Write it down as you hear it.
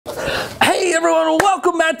everyone,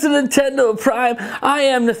 welcome back to Nintendo Prime. I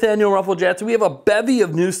am Nathaniel Ruffle-Jackson. We have a bevy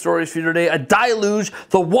of news stories for you today, a deluge.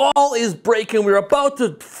 The wall is breaking. We're about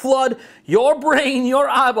to flood your brain, your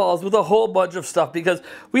eyeballs with a whole bunch of stuff because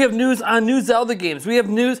we have news on new Zelda games. We have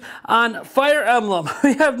news on Fire Emblem.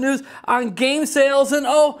 We have news on game sales, and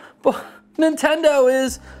Nintendo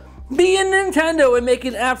is being Nintendo and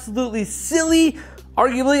making absolutely silly,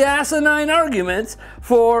 arguably asinine arguments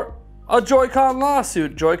for a Joy-Con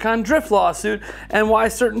lawsuit, Joy-Con drift lawsuit, and why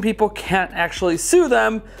certain people can't actually sue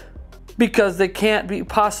them because they can't be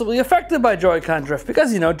possibly affected by Joy-Con drift,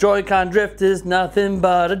 because, you know, Joy-Con drift is nothing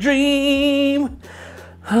but a dream.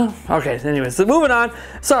 Okay, anyways, so moving on.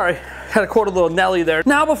 Sorry, had to quote a little Nelly there.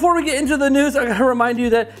 Now, before we get into the news, I gotta remind you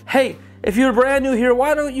that, hey, if you're brand new here,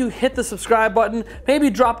 why don't you hit the subscribe button, maybe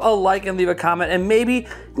drop a like and leave a comment, and maybe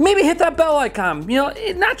hit that bell icon. You know,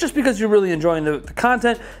 not just because you're really enjoying the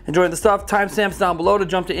content, enjoying the stuff, timestamps down below to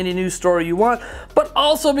jump to any news story you want, but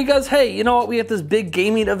also because, hey, you know what, we have this big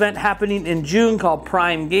gaming event happening in June called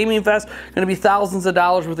Prime Gaming Fest. Gonna be thousands of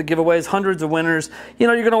dollars worth of giveaways, hundreds of winners. You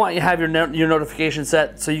know, you're gonna want to have your notification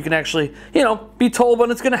set so you can actually, you know, be told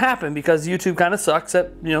when it's gonna happen, because YouTube kind of sucks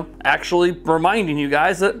at, you know, actually reminding you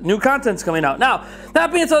guys that new content's coming out. Now,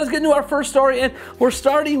 that being said, let's get into our first story, and we're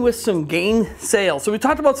starting with some game sales. So we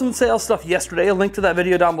talked about some sales stuff yesterday. A link to that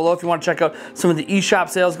video down below if you want to check out some of the eShop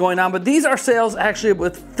sales going on, but these are sales actually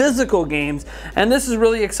with physical games, and this is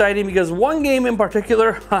really exciting because one game in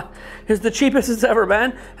particular is the cheapest it's ever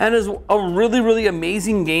been and is a really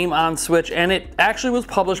amazing game on Switch, and it actually was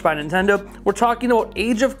published by Nintendo. We're talking about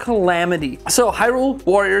Age of Calamity. So Hyrule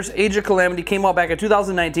Warriors Age of Calamity came out back in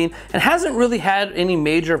 2019 and hasn't really had any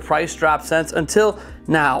major price drop since until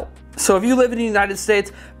now. So if you live in the United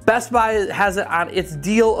States, Best Buy has it on its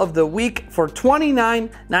deal of the week for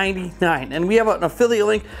 $29.99, and we have an affiliate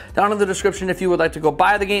link down in the description if you would like to go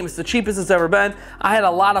buy the game. It's the cheapest it's ever been. I had a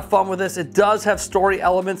lot of fun with this. It does have story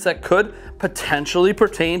elements that could potentially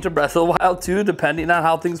pertain to Breath of the Wild 2, depending on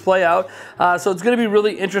how things play out. So it's going to be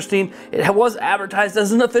really interesting. It was advertised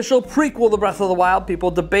as an official prequel to Breath of the Wild. People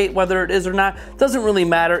debate whether it is or not. Doesn't really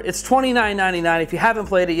matter. It's $29.99. If you haven't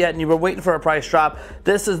played it yet and you were waiting for a price drop,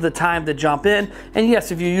 this is the time to jump in. And yes,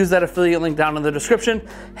 if you use that affiliate link down in the description,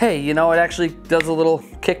 hey, you know, it actually does a little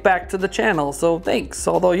kickback to the channel, so thanks.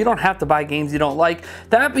 Although you don't have to buy games you don't like.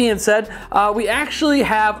 That being said, we actually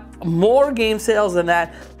have more game sales than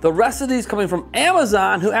that. The rest of these coming from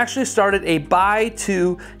Amazon, who actually started a buy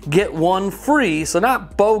two, get one free. So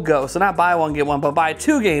not BOGO, so not buy one, get one, but buy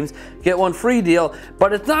two games, get one free deal.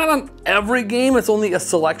 But it's not on every game, it's only a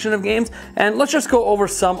selection of games. And let's just go over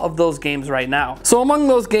some of those games right now. So among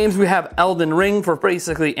those games, we have Elden Ring for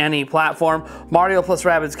basically any platform, Mario plus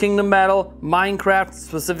Rabbids Kingdom Battle, Minecraft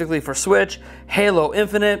specifically for Switch, Halo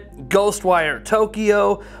Infinite, Ghostwire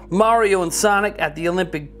Tokyo, Mario and Sonic at the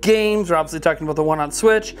Olympic Games. We're obviously talking about the one on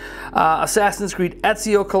Switch. Assassin's Creed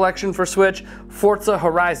Ezio Collection for Switch, Forza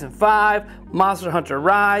Horizon 5, Monster Hunter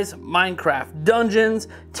Rise, Minecraft Dungeons,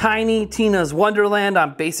 Tiny Tina's Wonderland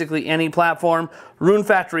on basically any platform, Rune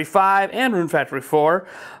Factory 5 and Rune Factory 4,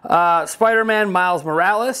 Spider-Man Miles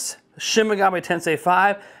Morales, Shin Megami Tensei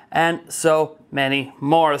 5, and so many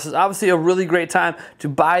more. This is obviously a really great time to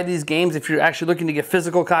buy these games if you're actually looking to get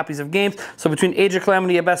physical copies of games. So between Age of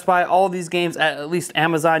Calamity at Best Buy, all of these games at least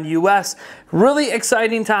Amazon US, really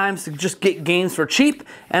exciting times to just get games for cheap.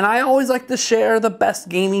 And I always like to share the best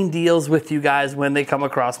gaming deals with you guys when they come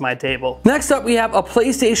across my table. Next up, we have a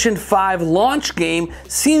PlayStation 5 launch game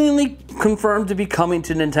seemingly confirmed to be coming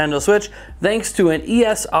to Nintendo Switch thanks to an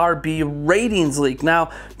ESRB ratings leak.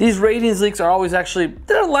 Now, these ratings leaks are always actually,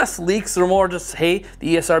 they're less leaks, they're more just, hey,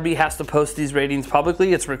 the ESRB has to post these ratings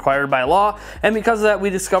publicly. It's required by law. And because of that,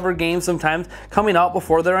 we discover games sometimes coming out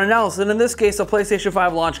before they're announced. And in this case, a PlayStation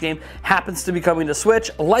 5 launch game happens to be coming to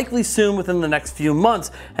Switch, likely soon within the next few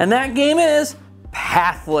months. And that game is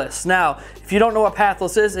Pathless. Now, if you don't know what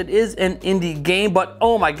Pathless is, it is an indie game, but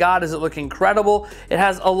oh my god, does it look incredible. It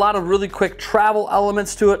has a lot of really quick travel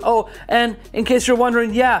elements to it. Oh, and in case you're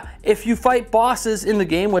wondering, yeah, if you fight bosses in the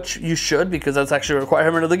game, which you should because that's actually a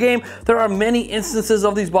requirement of the game, there are many instances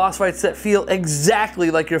of these boss fights that feel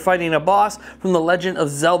exactly like you're fighting a boss from the Legend of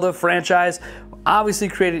Zelda franchise. Obviously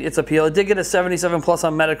created its appeal. It did get a 77 plus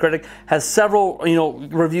on Metacritic, has several, you know,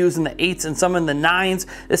 reviews in the 8s and some in the 9s.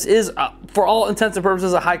 This is, for all intents and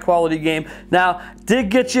purposes, a high quality game. Now, did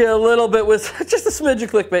get you a little bit with just a smidge of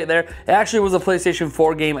clickbait there. It actually was a PlayStation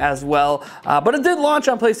 4 game as well, but it did launch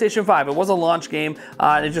on PlayStation 5. It was a launch game.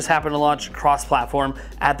 It just happened to launch cross-platform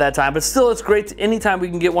at that time. But still, it's great anytime we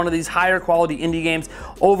can get one of these higher quality indie games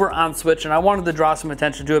over on Switch, and I wanted to draw some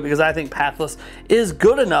attention to it because I think Pathless is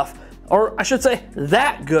good enough or I should say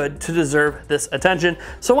that good, to deserve this attention.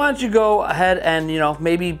 So why don't you go ahead and, you know,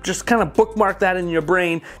 maybe just kind of bookmark that in your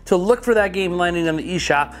brain to look for that game landing on the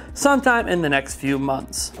eShop sometime in the next few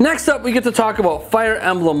months. Next up, we get to talk about Fire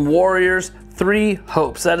Emblem Warriors 3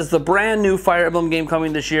 Hopes. That is the brand new Fire Emblem game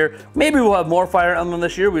coming this year. Maybe we'll have more Fire Emblem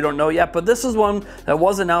this year, we don't know yet, but this is one that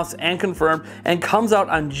was announced and confirmed and comes out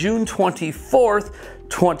on June 24th,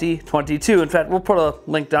 2022. In fact, we'll put a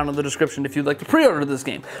link down in the description if you'd like to pre-order this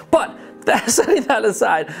game. But setting that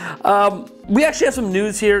aside, we actually have some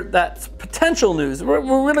news here that's potential news. We're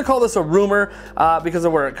going to call this a rumor because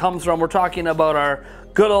of where it comes from. We're talking about our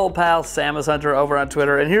good old pal Samus Hunter over on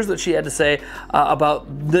Twitter, and here's what she had to say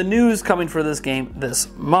about the news coming for this game this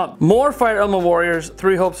month. More Fire Emblem Warriors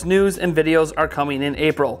 3 Hopes news and videos are coming in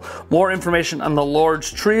April. More information on the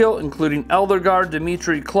Lord's Trio, including Elderguard,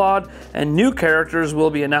 Dimitri, Claude, and new characters will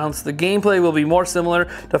be announced. The gameplay will be more similar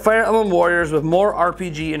to Fire Emblem Warriors with more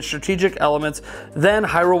RPG and strategic elements than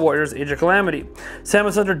Hyrule Warriors Age of Calamity.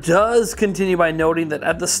 Samus Hunter does continue by noting that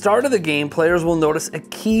at the start of the game, players will notice a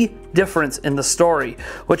key difference in the story,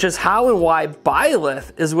 which is how and why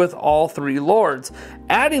Byleth is with all 3 lords.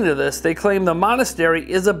 Adding to this, they claim the monastery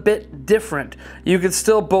is a bit different. You can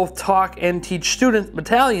still both talk and teach student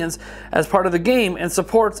battalions as part of the game, and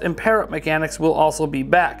supports and pair-up mechanics will also be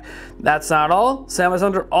back. That's not all. Samus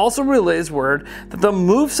Hunter also relays word that the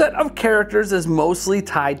moveset of characters is mostly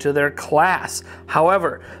tied to their class.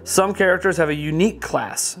 However, some characters have a unique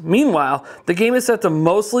class. Meanwhile, the game is set to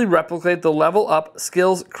mostly replicate the level up,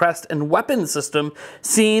 skills, crest, and weapon system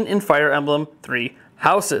seen in Fire Emblem 3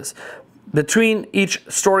 Houses. Between each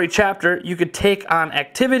story chapter, you could take on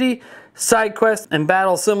activity, side quests, and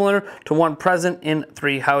battles similar to one present in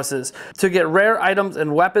 3 Houses. To get rare items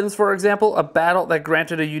and weapons, for example, a battle that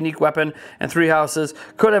granted a unique weapon in 3 Houses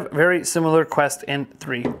could have very similar quests in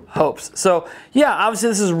 3 Hopes. So yeah, obviously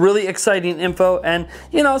this is really exciting info, and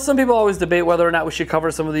you know, some people always debate whether or not we should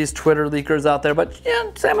cover some of these Twitter leakers out there, but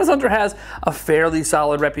yeah, Samus Hunter has a fairly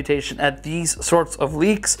solid reputation at these sorts of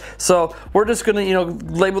leaks, so we're just gonna, you know,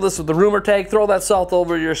 label this with the rumor tag, throw that salt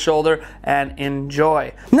over your shoulder, and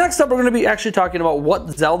enjoy. Next up, we're going to be actually talking about what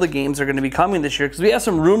Zelda games are going to be coming this year, because we have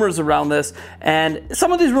some rumors around this, and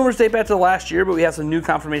some of these rumors date back to last year, but we have some new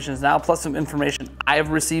confirmations now, plus some information I've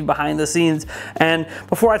received behind the scenes. And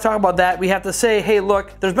before I talk about that, we have to say, hey,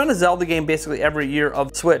 look, there's been a Zelda game basically every year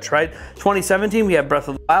of Switch, right? 2017, we had Breath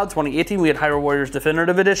of the Wild. 2018, we had Hyrule Warriors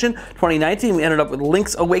Definitive Edition. 2019, we ended up with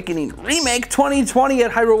Link's Awakening Remake. 2020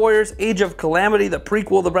 had Hyrule Warriors Age of Calamity, the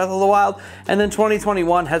prequel to Breath of the Wild. And then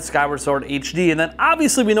 2021 had Skyward Sword HD. And then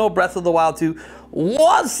obviously we know Breath of the Wild 2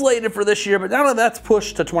 was slated for this year, but now that that's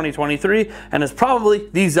pushed to 2023 and is probably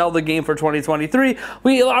the Zelda game for 2023,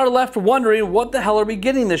 we are left wondering what the hell are we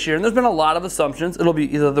getting this year. And there's been a lot of assumptions. It'll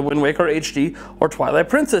be either the Wind Waker HD or Twilight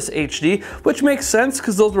Princess HD, which makes sense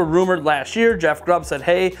because those were rumored last year. Jeff Grubb said,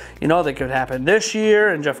 hey, you know, they could happen this year,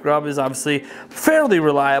 and Jeff Grubb is obviously fairly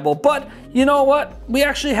reliable. But you know what? We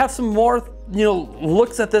actually have some more, you know,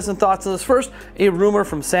 looks at this and thoughts on this. First, a rumor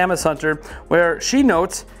from Samus Hunter where she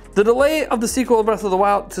notes the delay of the sequel of Breath of the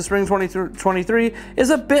Wild to spring 2023 is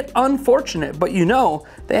a bit unfortunate, but you know,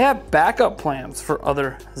 they have backup plans for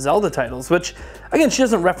other Zelda titles, which, again, she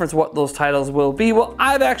doesn't reference what those titles will be. Well,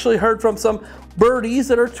 I've actually heard from some birdies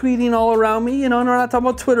that are tweeting all around me, you know, and we're not talking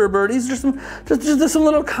about Twitter birdies, just some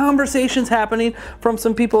little conversations happening from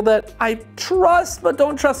some people that I trust, but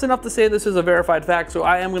don't trust enough to say this is a verified fact, so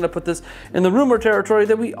I am going to put this in the rumor territory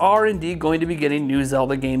that we are indeed going to be getting new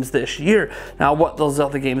Zelda games this year. Now, what those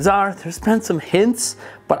Zelda games are, there's been some hints,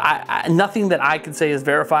 but nothing that I can say is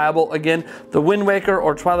verifiable. Again, the Wind Waker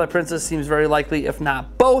or Twilight Princess seems very likely, if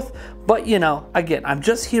not both. But you know, again, I'm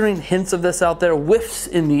just hearing hints of this out there, whiffs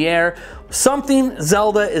in the air. Something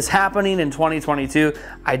Zelda is happening in 2022.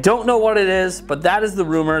 I don't know what it is, but that is the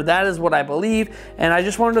rumor. That is what I believe, and I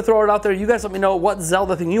just wanted to throw it out there. You guys let me know what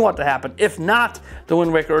Zelda thing you want to happen. If not the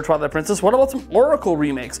Wind Waker or Twilight Princess, what about some Oracle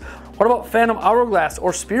remakes? What about Phantom Hourglass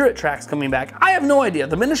or Spirit Tracks coming back? I have no idea.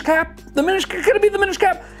 The Minish Cap? Could it be the Minish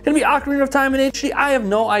Cap? Could it be Ocarina of Time in HD? I have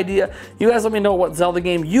no idea. You guys let me know what Zelda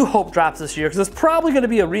game you hope drops this year, because it's probably going to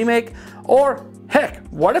be a remake, or heck,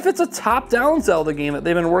 what if it's a top-down Zelda game that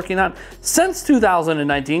they've been working on since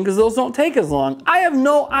 2019, because those don't take as long? I have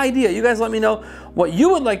no idea. You guys let me know what you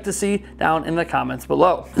would like to see down in the comments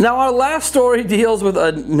below. Now, our last story deals with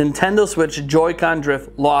a Nintendo Switch Joy-Con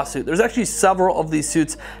drift lawsuit. There's actually several of these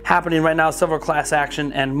suits happening right now, several class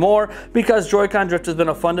action and more, because Joy-Con drift has been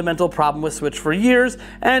a fundamental problem with Switch for years,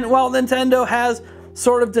 and while Nintendo has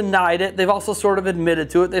sort of denied it. They've also sort of admitted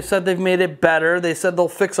to it. They've said they've made it better. They said they'll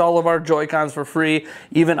fix all of our Joy-Cons for free,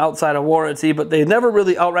 even outside of warranty, but they never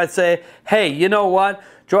really outright say, hey, you know what?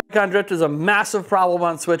 Joy-Con drift is a massive problem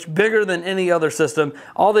on Switch, bigger than any other system.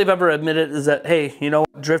 All they've ever admitted is that, hey, you know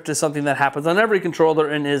what? Drift is something that happens on every controller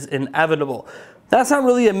and is inevitable. That's not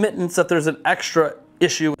really admittance that there's an extra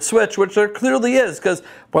issue with Switch, which there clearly is, because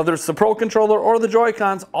whether it's the Pro Controller or the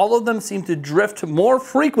Joy-Cons, all of them seem to drift more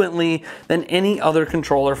frequently than any other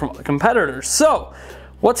controller from competitors. So,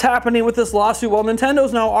 what's happening with this lawsuit? Well,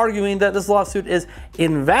 Nintendo's now arguing that this lawsuit is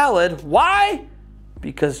invalid. Why?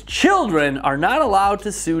 Because children are not allowed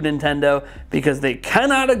to sue Nintendo because they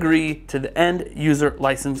cannot agree to the end user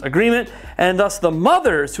license agreement, and thus the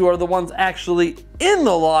mothers, who are the ones actually in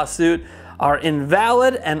the lawsuit, are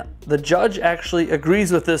invalid, and the judge actually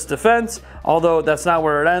agrees with this defense, although that's not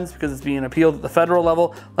where it ends because it's being appealed at the federal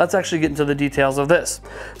level. Let's actually get into the details of this.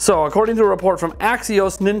 So, according to a report from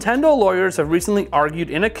Axios, Nintendo lawyers have recently argued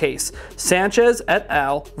in a case, Sanchez et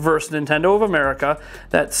al. Versus Nintendo of America,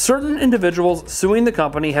 that certain individuals suing the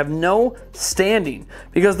company have no standing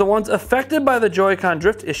because the ones affected by the Joy-Con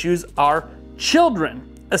drift issues are children.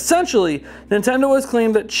 Essentially, Nintendo has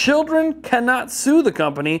claimed that children cannot sue the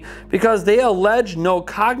company because they allege no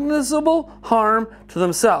cognizable harm to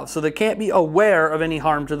themselves. So they can't be aware of any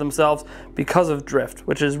harm to themselves because of drift,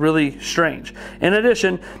 which is really strange. In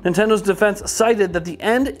addition, Nintendo's defense cited that the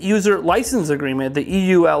end user license agreement, the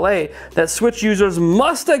EULA, that Switch users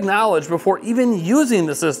must acknowledge before even using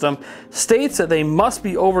the system states that they must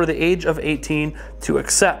be over the age of 18 to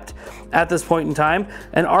accept. At this point in time,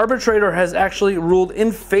 an arbitrator has actually ruled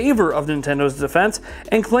in favor of Nintendo's defense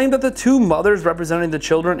and claimed that the two mothers representing the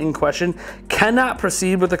children in question cannot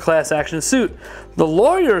proceed with the class action suit. The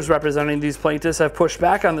lawyers representing these plaintiffs have pushed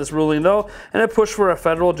back on this ruling though, and have pushed for a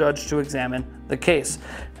federal judge to examine the case.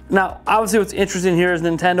 Now, obviously what's interesting here is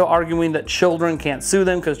Nintendo arguing that children can't sue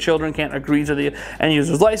them because children can't agree to the end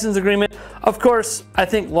user's license agreement. Of course, I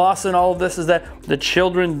think lost in all of this is that the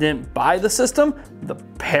children didn't buy the system, the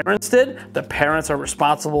parents did. The parents are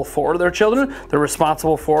responsible for their children. They're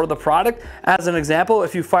responsible for the product. As an example,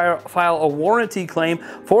 if you file a warranty claim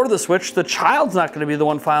for the Switch, the child's not going to be the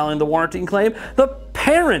one filing the warranty claim. The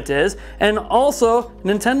parent is. And also,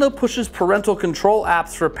 Nintendo pushes parental control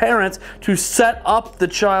apps for parents to set up the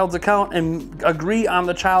child's account and agree on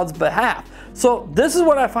the child's behalf. So this is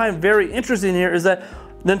what I find very interesting here, is that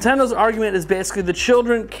Nintendo's argument is basically the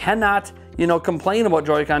children cannot, complain about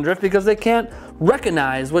Joy-Con drift because they can't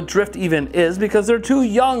recognize what drift even is because they're too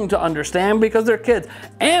young to understand, because they're kids,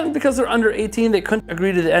 and because they're under 18 they couldn't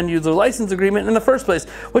agree to the end user license agreement in the first place,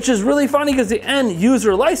 which is really funny because the end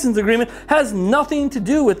user license agreement has nothing to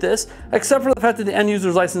do with this except for the fact that the end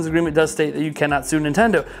user's license agreement does state that you cannot sue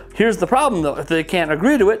Nintendo. Here's the problem though, if they can't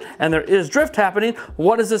agree to it and there is drift happening,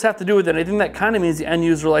 what does this have to do with anything? That kind of means the end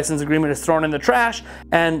user license agreement is thrown in the trash,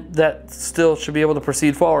 and that still should be able to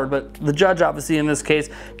proceed forward. But the judge obviously in this case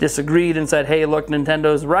disagreed and said, hey, look,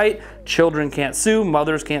 Nintendo's right, children can't sue,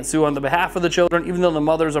 mothers can't sue on the behalf of the children, even though the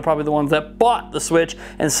mothers are probably the ones that bought the Switch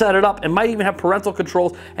and set it up and might even have parental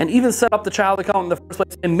controls and even set up the child account in the first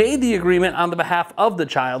place and made the agreement on the behalf of the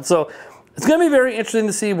child. So it's going to be very interesting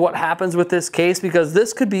to see what happens with this case, because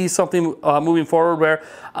this could be something moving forward where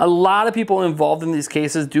a lot of people involved in these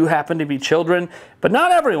cases do happen to be children, but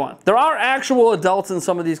not everyone. There are actual adults in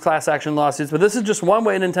some of these class action lawsuits, but this is just one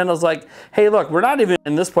way Nintendo's like, hey, look, we're not even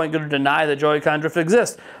at this point going to deny that Joy-Con drift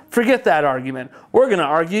exists. Forget that argument. We're going to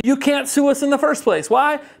argue you can't sue us in the first place.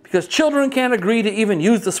 Why? Because children can't agree to even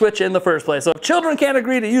use the Switch in the first place. So if children can't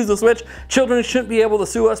agree to use the Switch, children shouldn't be able to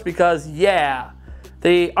sue us because, yeah,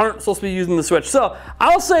 they aren't supposed to be using the Switch. So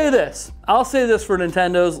I'll say this for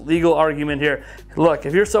Nintendo's legal argument here. Look,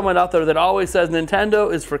 if you're someone out there that always says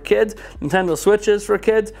Nintendo is for kids, Nintendo Switch is for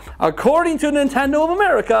kids, according to Nintendo of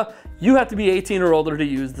America, you have to be 18 or older to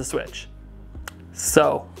use the Switch.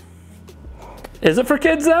 So, is it for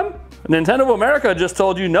kids then? Nintendo of America just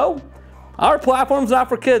told you no. Our platform's not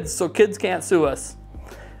for kids, so kids can't sue us.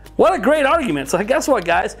 What a great argument. So guess what,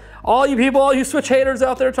 guys? All you people, all you Switch haters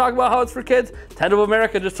out there talking about how it's for kids, Nintendo of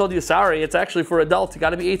America just told you, sorry, it's actually for adults. You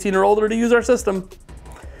got to be 18 or older to use our system.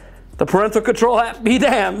 The parental control app be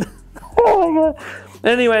damned. Oh my God.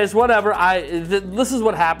 Anyways, whatever. This is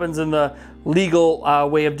what happens in the legal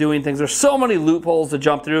way of doing things. There's so many loopholes to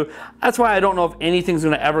jump through. That's why I don't know if anything's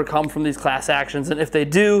going to ever come from these class actions. And if they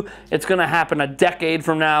do, it's going to happen a decade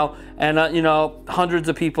from now. And, you know, hundreds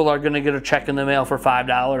of people are going to get a check in the mail for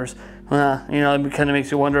 $5. You know, it kind of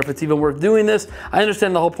makes you wonder if it's even worth doing this. I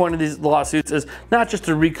understand the whole point of these lawsuits is not just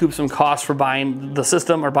to recoup some costs for buying the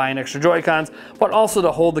system or buying extra Joy-Cons, but also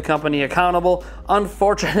to hold the company accountable.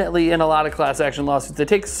 Unfortunately, in a lot of class action lawsuits, they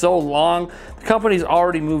take so long. The company's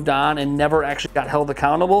already moved on and never actually got held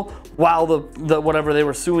accountable, while the whatever they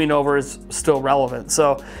were suing over is still relevant.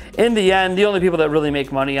 So in the end, the only people that really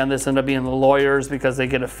make money on this end up being the lawyers, because they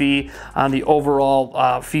get a fee on the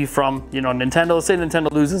overall fee from, you know, Nintendo. Let's say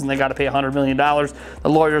Nintendo loses and they got to pay $100 million. The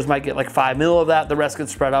lawyers might get like 5 mil of that. The rest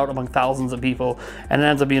gets spread out among thousands of people, and it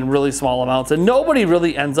ends up being really small amounts. And nobody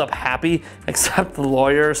really ends up happy except the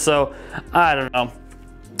lawyer. So I don't know.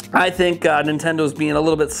 I think Nintendo's being a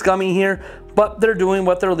little bit scummy here, but they're doing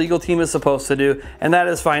what their legal team is supposed to do, and that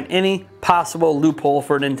is find any possible loophole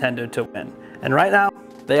for Nintendo to win. And right now,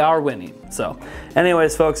 they are winning. So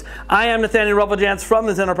anyways, folks, I am Nathaniel Rufflejans from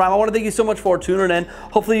Nintendo Prime. I want to thank you so much for tuning in.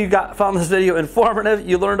 Hopefully you found this video informative.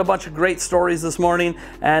 You learned a bunch of great stories this morning.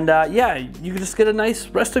 And yeah, you can just get a nice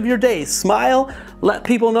rest of your day. Smile, let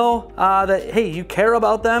people know that, hey, you care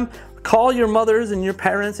about them. Call your mothers and your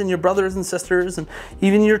parents and your brothers and sisters and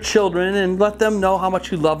even your children, and let them know how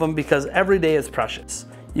much you love them, because every day is precious.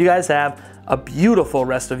 You guys have a beautiful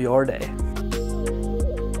rest of your day.